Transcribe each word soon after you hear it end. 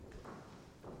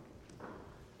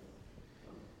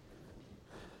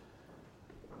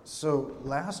So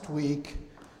last week,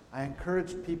 I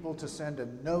encouraged people to send a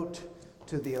note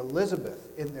to the Elizabeth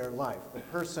in their life, the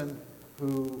person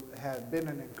who had been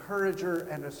an encourager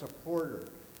and a supporter.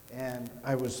 And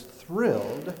I was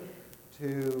thrilled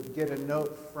to get a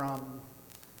note from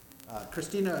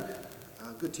Christina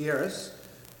Gutierrez,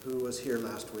 who was here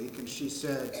last week, and she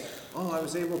said, I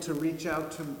was able to reach out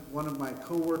to one of my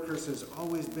coworkers who's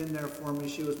always been there for me.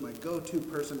 She was my go-to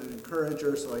person and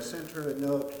encourager, so I sent her a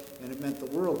note, and it meant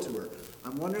the world to her.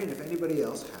 I'm wondering if anybody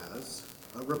else has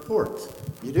a report.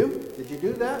 You do? Did you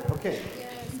do that? Okay.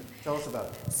 Yes. Tell us about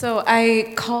it. So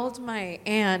I called my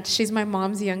aunt. She's my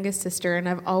mom's youngest sister, and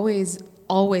I've always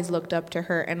looked up to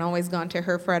her and always gone to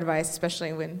her for advice,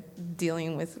 especially when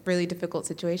dealing with really difficult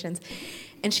situations.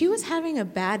 And she was having a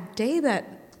bad day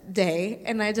that day,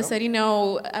 and I just said,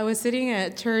 I was sitting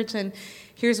at church, and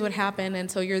here's what happened, and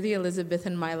so you're the Elizabeth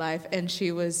in my life. And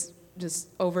she was just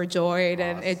overjoyed,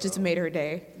 and it just made her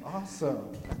day.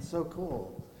 Awesome. That's so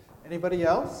cool. Anybody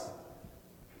else?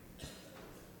 You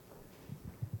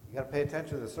got to pay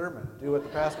attention to the sermon. Do what the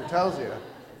pastor tells you.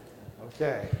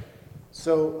 Okay.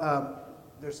 So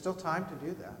there's still time to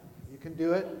do that. You can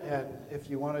do it, and if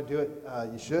you want to do it,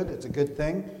 you should. It's a good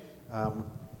thing. I'm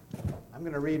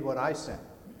going to read what I sent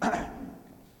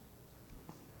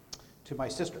to my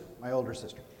sister, my older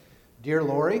sister. Dear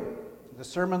Lori, the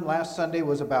sermon last Sunday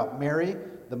was about Mary,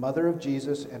 the mother of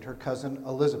Jesus, and her cousin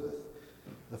Elizabeth.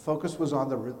 The focus was on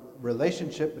the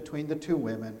relationship between the two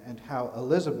women and how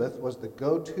Elizabeth was the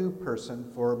go-to person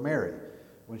for Mary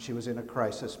when she was in a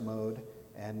crisis mode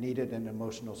and needed an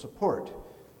emotional support,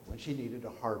 when she needed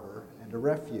a harbor and a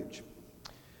refuge.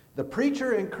 The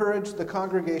preacher encouraged the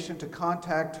congregation to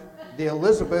contact the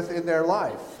Elizabeth in their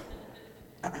life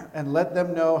and let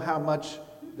them know how much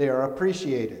they are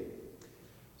appreciated.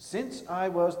 Since I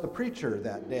was the preacher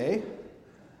that day,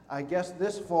 I guess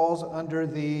this falls under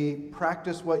the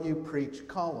practice what you preach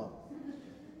column.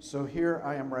 So here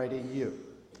I am writing you.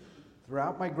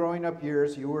 Throughout my growing up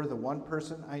years, you were the one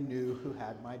person I knew who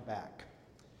had my back.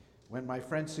 When my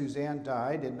friend Suzanne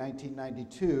died in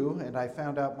 1992 and I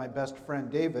found out my best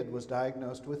friend David was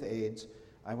diagnosed with AIDS,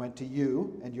 I went to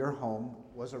you, and your home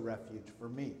was a refuge for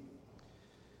me.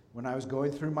 When I was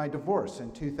going through my divorce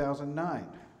in 2009,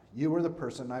 you were the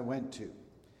person I went to.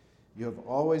 You have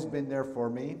always been there for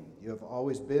me. You have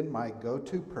always been my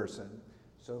go-to person,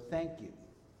 so thank you.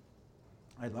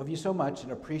 I love you so much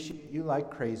and appreciate you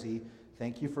like crazy.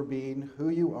 Thank you for being who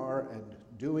you are and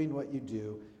doing what you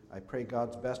do. I pray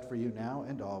God's best for you now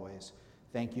and always.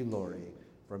 Thank you, Lori,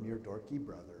 from your dorky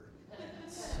brother.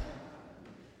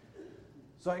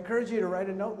 So I encourage you to write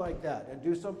a note like that and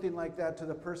do something like that to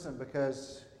the person,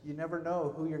 because you never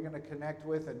know who you're going to connect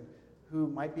with and who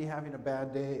might be having a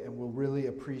bad day and will really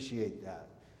appreciate that.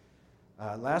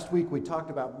 Last week we talked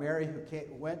about Mary, who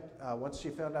went, once she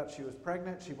found out she was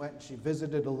pregnant, she went and she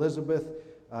visited Elizabeth,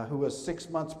 who was 6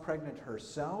 months pregnant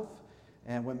herself.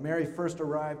 And when Mary first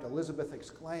arrived, Elizabeth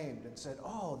exclaimed and said,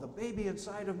 the baby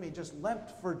inside of me just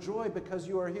leapt for joy because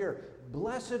you are here.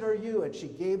 Blessed are you. And she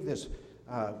gave this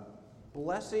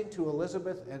blessing to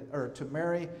Elizabeth, or to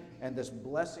Mary, and this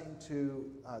blessing to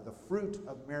the fruit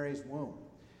of Mary's womb.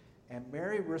 And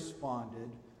Mary responded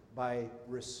by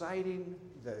reciting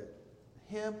the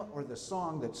hymn or the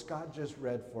song that Scott just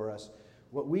read for us,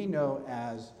 what we know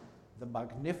as the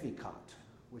Magnificat,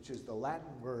 which is the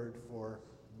Latin word for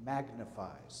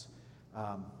magnifies.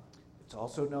 It's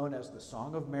also known as the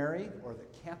Song of Mary or the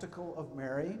Canticle of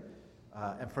Mary.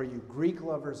 And for you Greek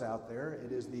lovers out there,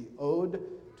 it is the Ode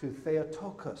to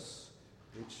Theotokos,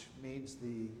 which means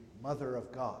the Mother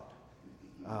of God.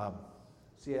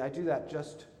 See, I do that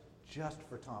just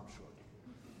for Tom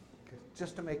Short,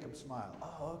 just to make him smile.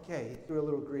 Okay, he threw a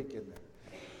little Greek in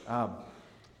there.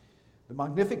 The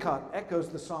Magnificat echoes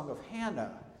the song of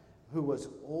Hannah, who was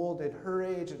old at her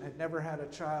age and had never had a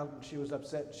child, and she was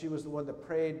upset. She was the one that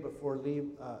prayed before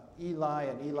Eli,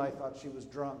 and Eli thought she was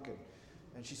drunk.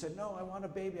 And she said, no, I want a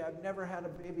baby. I've never had a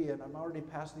baby, and I'm already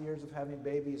past the years of having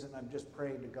babies, and I'm just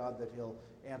praying to God that he'll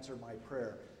answer my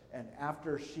prayer. And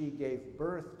after she gave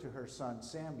birth to her son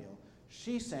Samuel,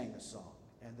 she sang a song,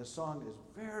 and the song is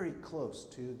very close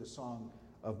to the song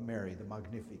of Mary, the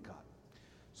Magnificat.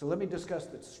 So let me discuss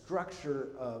the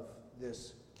structure of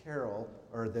this carol,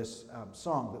 or this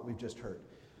song that we've just heard.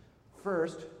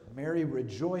 First, Mary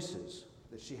rejoices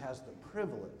that she has the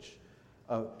privilege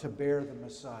to bear the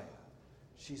Messiah.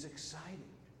 She's excited.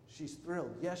 She's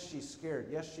thrilled. Yes, she's scared.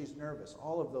 Yes, she's nervous.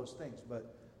 All of those things,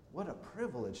 but what a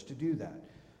privilege to do that.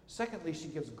 Secondly, she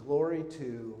gives glory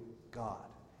to God.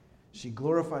 She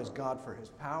glorifies God for his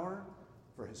power,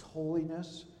 for his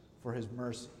holiness, for his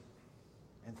mercy.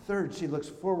 And third, she looks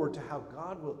forward to how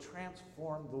God will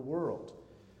transform the world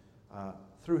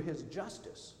through his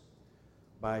justice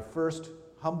by first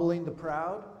humbling the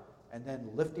proud and then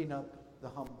lifting up the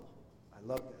humble. I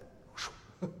love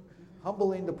that.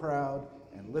 Humbling the proud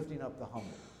and lifting up the humble.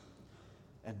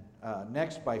 And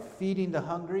next, by feeding the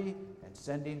hungry and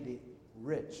sending the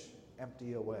rich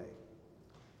empty away.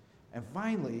 And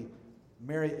finally,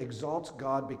 Mary exalts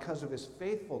God because of his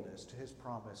faithfulness to his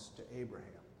promise to Abraham.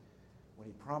 When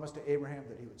he promised to Abraham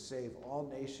that he would save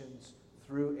all nations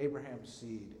through Abraham's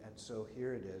seed. And so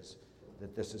here it is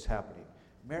that this is happening.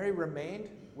 Mary remained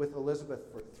with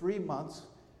Elizabeth for 3 months.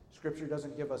 Scripture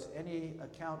doesn't give us any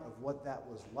account of what that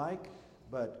was like,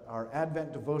 but our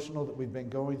Advent devotional that we've been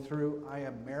going through, I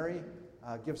Am Mary,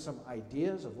 gives some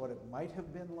ideas of what it might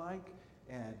have been like,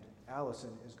 and Allison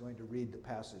is going to read the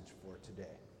passage for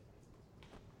today.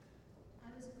 I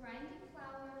was grinding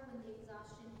flour when the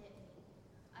exhaustion hit me.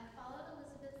 I followed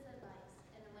Elizabeth's advice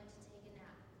and I went to take a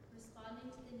nap, responding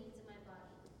to the needs of my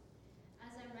body.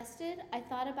 As I rested, I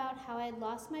thought about how I had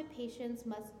lost my patience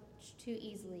much too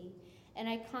easily, and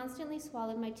I constantly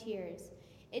swallowed my tears.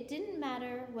 It didn't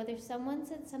matter whether someone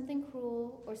said something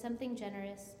cruel or something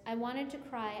generous. I wanted to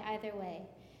cry either way.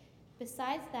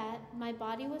 Besides that, my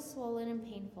body was swollen and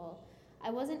painful. I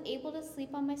wasn't able to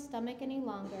sleep on my stomach any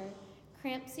longer.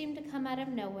 Cramps seemed to come out of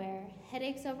nowhere.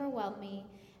 Headaches overwhelmed me,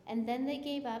 and then they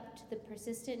gave up to the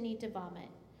persistent need to vomit.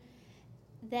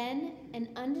 Then, an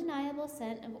undeniable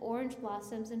scent of orange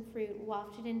blossoms and fruit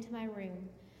wafted into my room.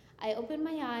 I opened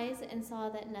my eyes and saw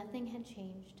that nothing had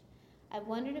changed. I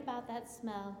wondered about that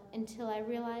smell until I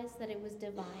realized that it was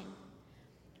divine.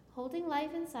 Holding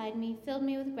life inside me filled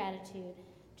me with gratitude.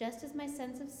 Just as my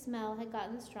sense of smell had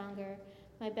gotten stronger,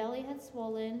 my belly had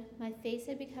swollen, my face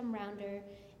had become rounder,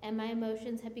 and my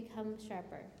emotions had become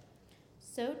sharper.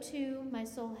 So too, my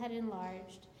soul had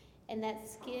enlarged, and that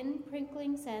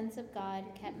skin-prickling sense of God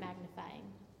kept magnifying.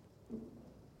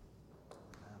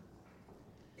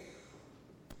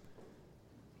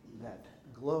 That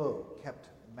glow kept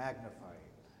magnifying.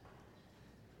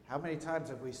 How many times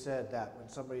have we said that when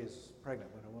somebody is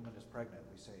pregnant, when a woman is pregnant,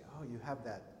 we say, oh, you have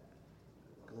that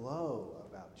glow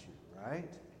about you,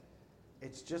 right?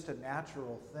 It's just a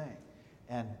natural thing.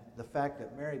 And the fact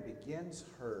that Mary begins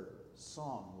her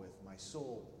song with, my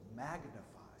soul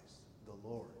magnifies the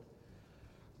Lord.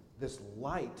 This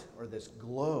light or this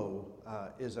glow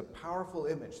is a powerful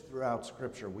image throughout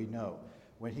Scripture, we know.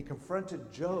 When he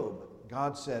confronted Job,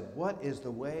 God said, what is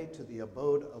the way to the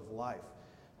abode of life,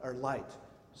 or light?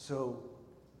 So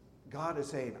God is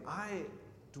saying, I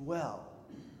dwell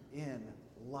in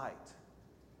light.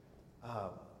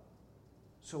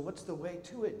 So what's the way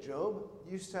to it, Job?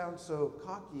 You sound so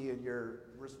cocky in your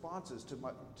responses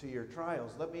to your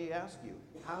trials. Let me ask you,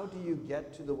 how do you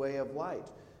get to the way of light?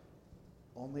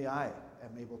 Only I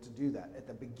am able to do that. At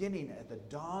the beginning, at the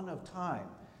dawn of time,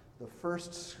 the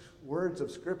first words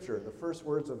of Scripture, the first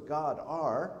words of God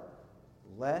are,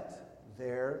 let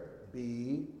there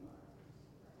be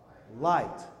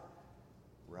light,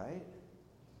 right?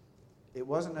 It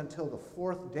wasn't until the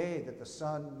fourth day that the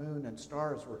sun, moon, and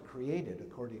stars were created,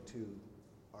 according to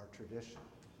our tradition.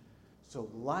 So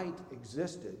light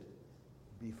existed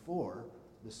before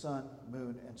the sun,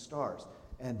 moon, and stars.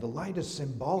 And the light is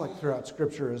symbolic throughout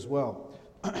Scripture as well.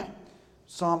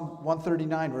 Psalm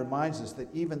 139 reminds us that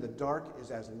even the dark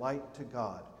is as light to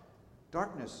God.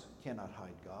 Darkness cannot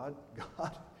hide God.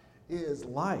 God is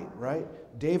light, right?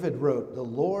 David wrote, the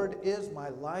Lord is my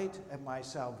light and my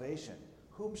salvation.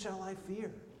 Whom shall I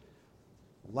fear?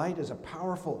 Light is a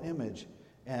powerful image,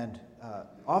 and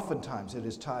oftentimes it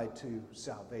is tied to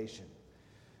salvation.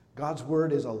 God's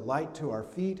word is a light to our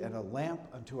feet and a lamp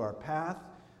unto our path.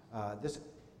 This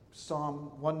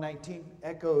Psalm 119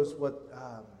 echoes what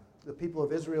the people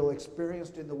of Israel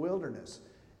experienced in the wilderness,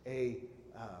 a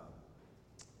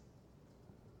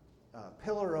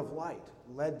pillar of light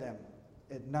led them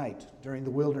at night during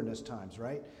the wilderness times,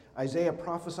 right? Isaiah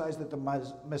prophesies that the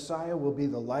Messiah will be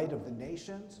the light of the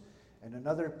nations. And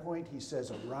another point, he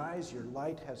says, arise, your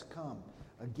light has come.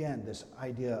 Again, this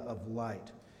idea of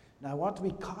light. Now, I want to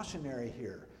be cautionary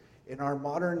here. In our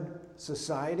modern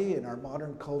society, in our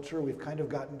modern culture, we've kind of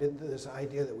gotten into this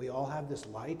idea that we all have this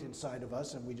light inside of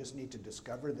us and we just need to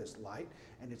discover this light.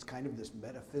 And it's kind of this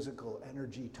metaphysical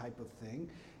energy type of thing.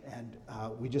 And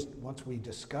once we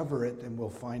discover it, then we'll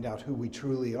find out who we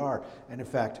truly are. And in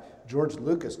fact, George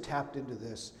Lucas tapped into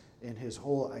this in his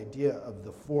whole idea of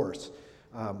the force.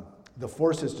 The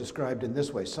force is described in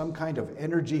this way: some kind of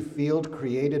energy field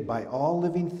created by all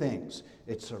living things.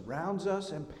 It surrounds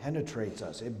us and penetrates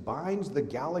us. It binds the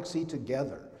galaxy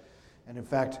together. And in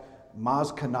fact,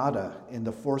 Maz Kanata in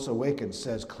The Force Awakens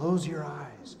says, close your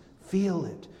eyes, feel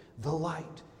it, the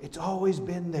light. It's always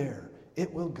been there.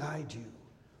 It will guide you.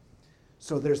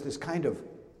 So there's this kind of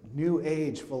New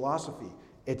Age philosophy.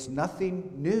 It's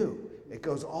nothing new. It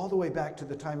goes all the way back to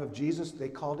the time of Jesus. They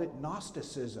called it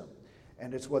Gnosticism.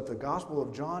 And it's what the Gospel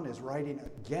of John is writing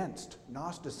against,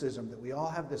 Gnosticism, that we all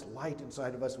have this light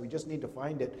inside of us. We just need to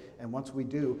find it. And once we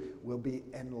do, we'll be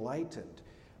enlightened.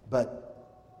 But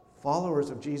followers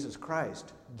of Jesus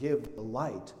Christ give the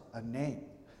light a name.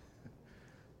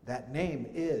 That name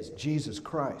is Jesus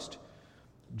Christ.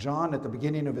 John, at the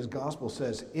beginning of his gospel,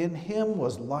 says, in him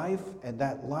was life, and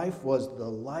that life was the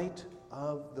light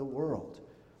of the world.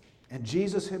 And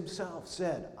Jesus himself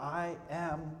said, I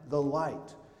am the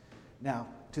light. Now,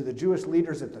 to the Jewish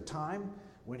leaders at the time,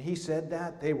 when he said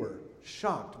that, they were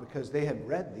shocked because they had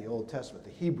read the Old Testament,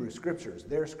 the Hebrew scriptures,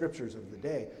 their scriptures of the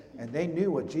day, and they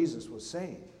knew what Jesus was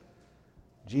saying.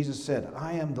 Jesus said,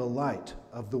 I am the light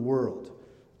of the world.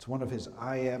 It's one of his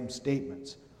I am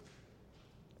statements.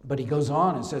 But he goes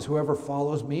on and says, whoever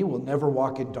follows me will never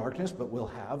walk in darkness, but will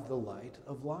have the light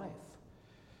of life.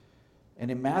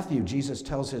 And in Matthew, Jesus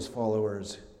tells his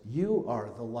followers, you are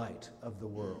the light of the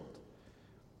world.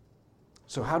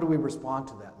 So how do we respond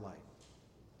to that light?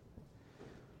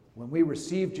 When we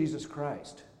receive Jesus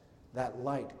Christ, that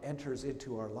light enters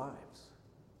into our lives.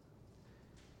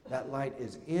 That light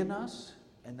is in us,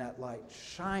 and that light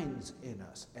shines in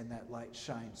us, and that light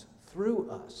shines through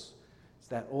us. It's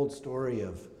that old story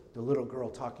of the little girl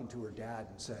talking to her dad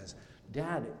and says,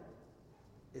 Dad,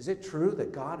 is it true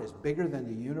that God is bigger than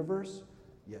the universe?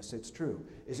 Yes, it's true.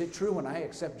 Is it true when I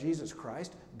accept Jesus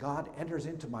Christ, God enters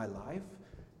into my life?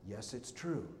 Yes, it's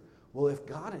true. Well, if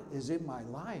God is in my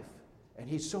life and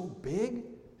he's so big,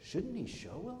 shouldn't he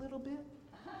show a little bit?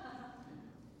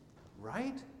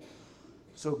 Right?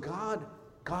 So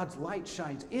God's light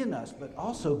shines in us, but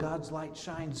also God's light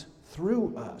shines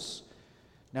through us.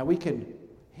 Now we can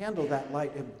handle that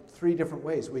light in three different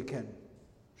ways. We can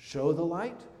show the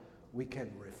light, we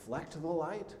can reflect the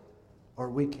light, or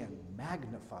we can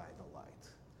magnify the light.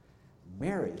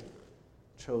 Mary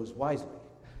chose wisely.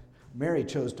 Mary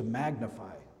chose to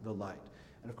magnify the light.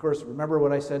 And of course, remember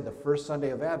what I said the first Sunday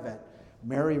of Advent,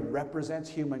 Mary represents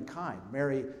humankind.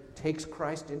 Mary takes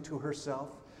Christ into herself.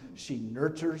 She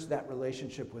nurtures that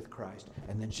relationship with Christ,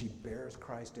 and then she bears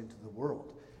Christ into the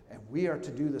world. And we are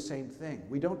to do the same thing.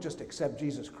 We don't just accept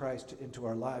Jesus Christ into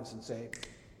our lives and say,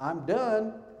 I'm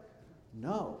done.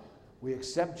 No, we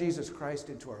accept Jesus Christ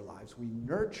into our lives. We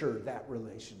nurture that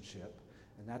relationship,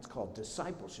 and that's called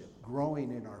discipleship,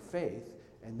 growing in our faith,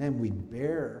 and then we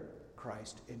bear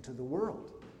Christ into the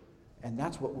world. And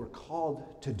that's what we're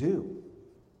called to do.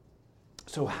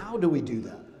 So how do we do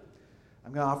that?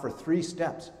 I'm going to offer 3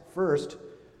 steps. First,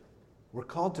 we're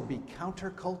called to be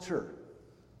counterculture.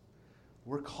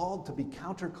 We're called to be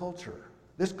counterculture.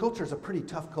 This culture is a pretty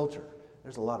tough culture.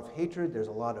 There's a lot of hatred, there's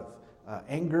a lot of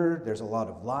anger, there's a lot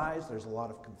of lies, there's a lot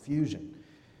of confusion.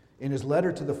 In his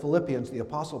letter to the Philippians, the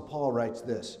Apostle Paul writes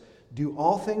this, do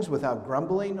all things without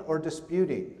grumbling or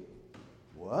disputing.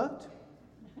 What?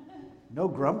 No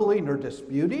grumbling or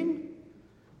disputing?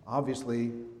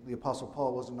 Obviously, the Apostle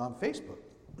Paul wasn't on Facebook.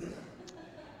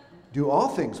 Do all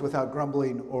things without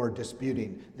grumbling or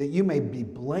disputing, that you may be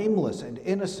blameless and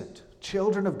innocent,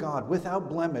 children of God, without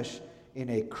blemish, in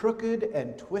a crooked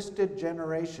and twisted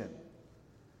generation.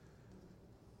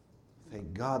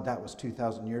 Thank God that was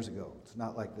 2,000 years ago. It's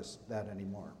not like that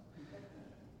anymore.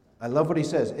 I love what he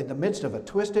says. In the midst of a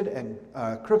twisted and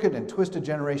crooked and twisted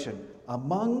generation,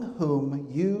 among whom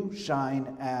you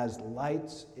shine as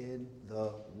lights in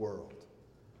the world.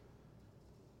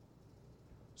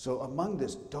 So among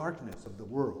this darkness of the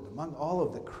world, among all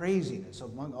of the craziness,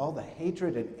 among all the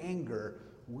hatred and anger,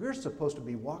 we're supposed to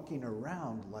be walking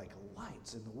around like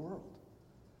lights in the world,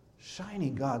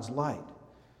 shining God's light.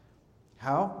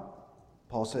 How?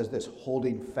 Paul says this,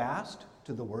 holding fast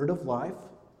to the word of life,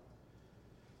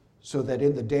 so that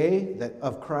in the day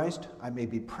of Christ I may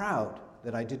be proud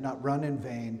that I did not run in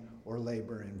vain or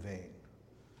labor in vain.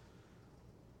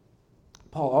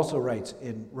 Paul also writes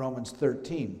in Romans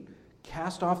 13,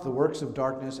 cast off the works of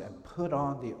darkness and put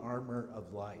on the armor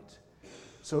of light.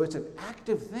 So it's an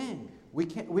active thing. We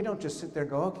don't just sit there and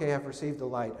go, okay, I've received the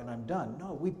light and I'm done.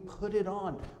 No, we put it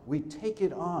on. We take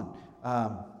it on.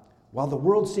 While the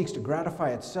world seeks to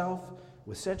gratify itself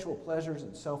with sensual pleasures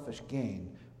and selfish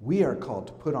gain, we are called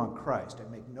to put on Christ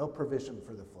and make no provision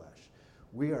for the flesh.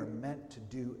 We are meant to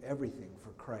do everything for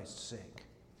Christ's sake.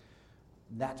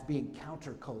 That's being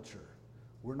counterculture.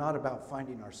 We're not about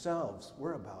finding ourselves.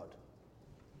 We're about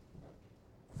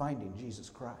finding Jesus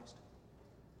Christ.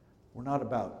 We're not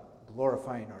about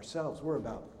glorifying ourselves. We're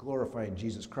about glorifying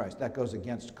Jesus Christ. That goes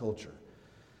against culture.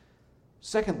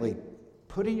 Secondly,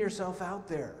 putting yourself out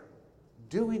there,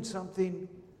 doing something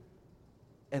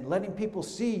and letting people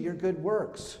see your good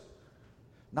works.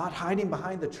 Not hiding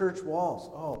behind the church walls.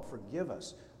 Oh, forgive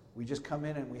us. We just come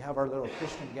in and we have our little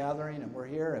Christian gathering and we're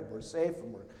here and we're safe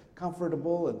and we're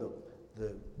comfortable and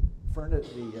the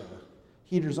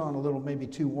heater's on a little maybe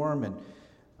too warm.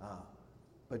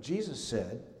 But Jesus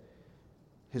said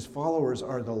his followers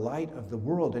are the light of the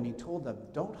world, and he told them,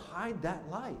 don't hide that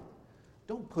light.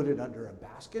 Don't put it under a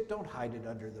basket. Don't hide it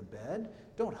under the bed.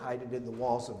 Don't hide it in the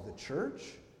walls of the church.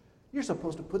 You're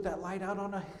supposed to put that light out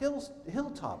on a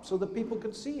hilltop so that people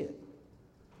can see it.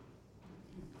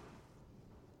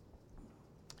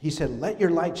 He said, let your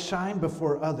light shine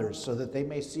before others so that they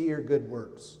may see your good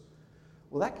works.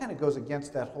 Well, that kind of goes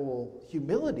against that whole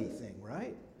humility thing,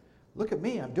 right? Look at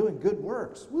me, I'm doing good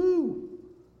works. Woo!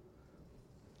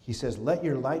 He says, let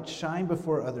your light shine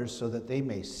before others so that they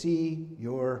may see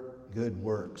your good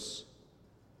works.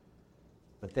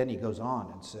 But then he goes on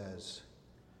and says,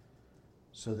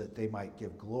 so that they might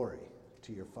give glory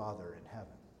to your Father in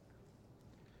heaven.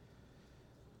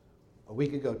 A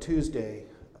week ago, Tuesday,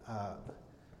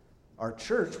 our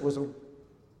church was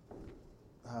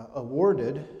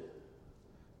awarded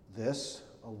this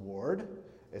award.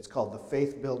 It's called the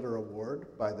Faith Builder Award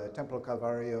by the Templo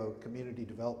Calvario Community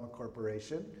Development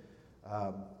Corporation.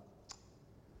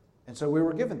 And so we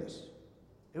were given this.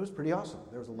 It was pretty awesome.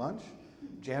 There was a lunch.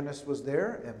 Janice was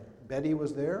there, and Betty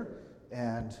was there,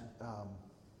 and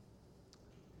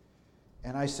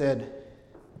I said,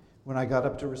 when I got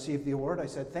up to receive the award, I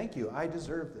said, thank you, I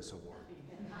deserve this award.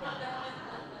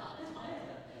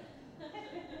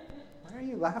 Why are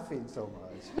you laughing so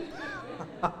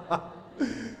much?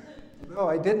 No,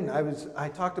 I didn't. I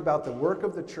talked about the work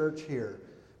of the church here.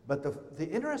 But the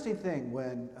interesting thing,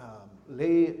 when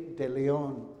Le de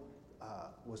Leon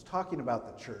was talking about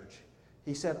the church,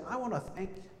 he said, I want to thank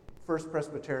First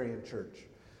Presbyterian Church,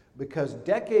 because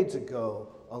decades ago,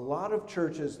 a lot of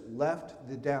churches left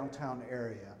the downtown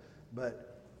area,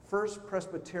 but First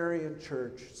Presbyterian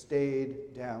Church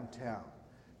stayed downtown.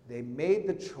 They made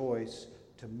the choice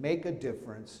to make a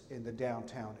difference in the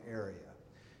downtown area.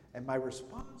 And my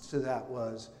response to that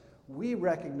was, we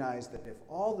recognize that if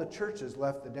all the churches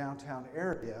left the downtown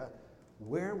area,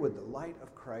 where would the light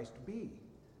of Christ be?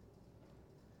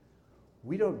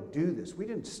 We don't do this. We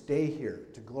didn't stay here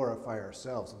to glorify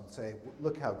ourselves and say,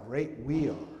 look how great we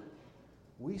are.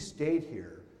 We stayed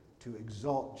here to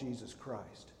exalt Jesus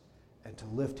Christ and to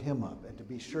lift him up and to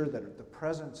be sure that the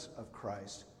presence of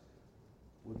Christ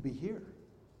would be here.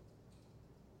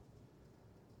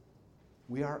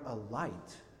 We are a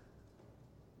light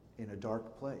in a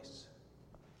dark place.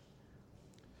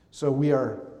 So we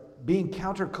are being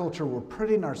counterculture, we're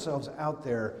putting ourselves out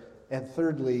there, and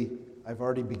thirdly, I've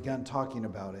already begun talking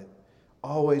about it,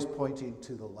 always pointing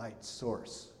to the light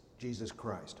source, Jesus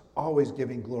Christ, always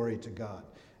giving glory to God.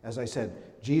 As I said,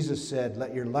 Jesus said,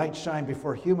 let your light shine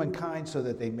before humankind so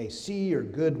that they may see your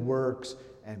good works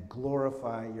and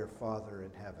glorify your Father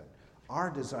in heaven.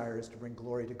 Our desire is to bring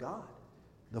glory to God,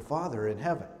 the Father in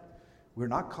heaven. We're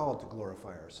not called to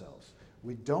glorify ourselves.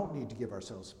 We don't need to give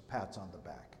ourselves pats on the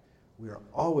back. We are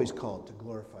always called to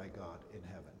glorify God in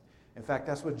heaven. In fact,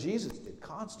 that's what Jesus did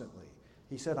constantly.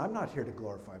 He said, I'm not here to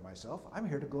glorify myself. I'm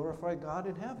here to glorify God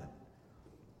in heaven.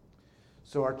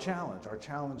 So our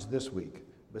challenge this week,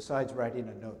 besides writing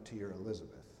a note to your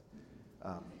Elizabeth,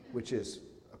 which is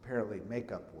apparently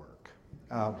makeup work,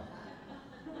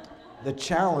 the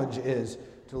challenge is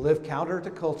to live counter to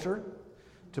culture,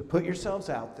 to put yourselves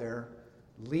out there,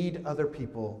 lead other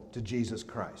people to Jesus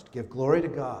Christ. Give glory to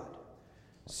God.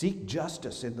 Seek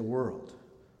justice in the world.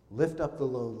 Lift up the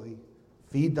lowly.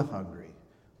 Feed the hungry.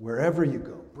 Wherever you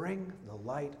go, bring the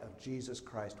light of Jesus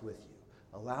Christ with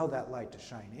you. Allow that light to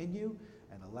shine in you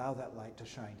and allow that light to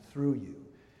shine through you.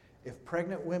 If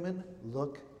pregnant women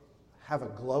have a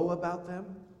glow about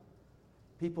them,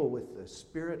 people with the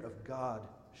Spirit of God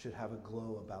should have a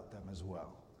glow about them as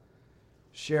well.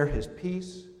 Share his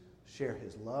peace, share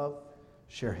his love,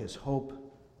 share his hope,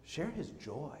 share his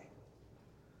joy.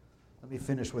 Let me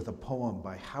finish with a poem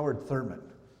by Howard Thurman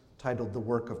titled The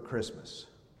Work of Christmas.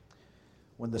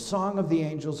 When the song of the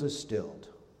angels is stilled,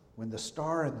 when the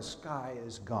star in the sky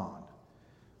is gone,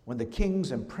 when the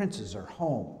kings and princes are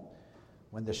home,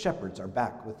 when the shepherds are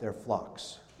back with their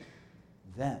flocks,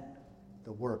 then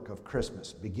the work of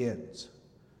Christmas begins.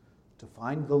 To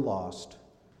find the lost,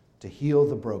 to heal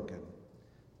the broken,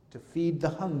 to feed the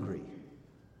hungry,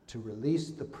 to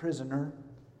release the prisoner,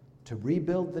 to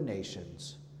rebuild the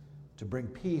nations, to bring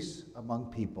peace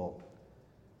among people,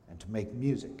 and to make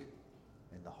music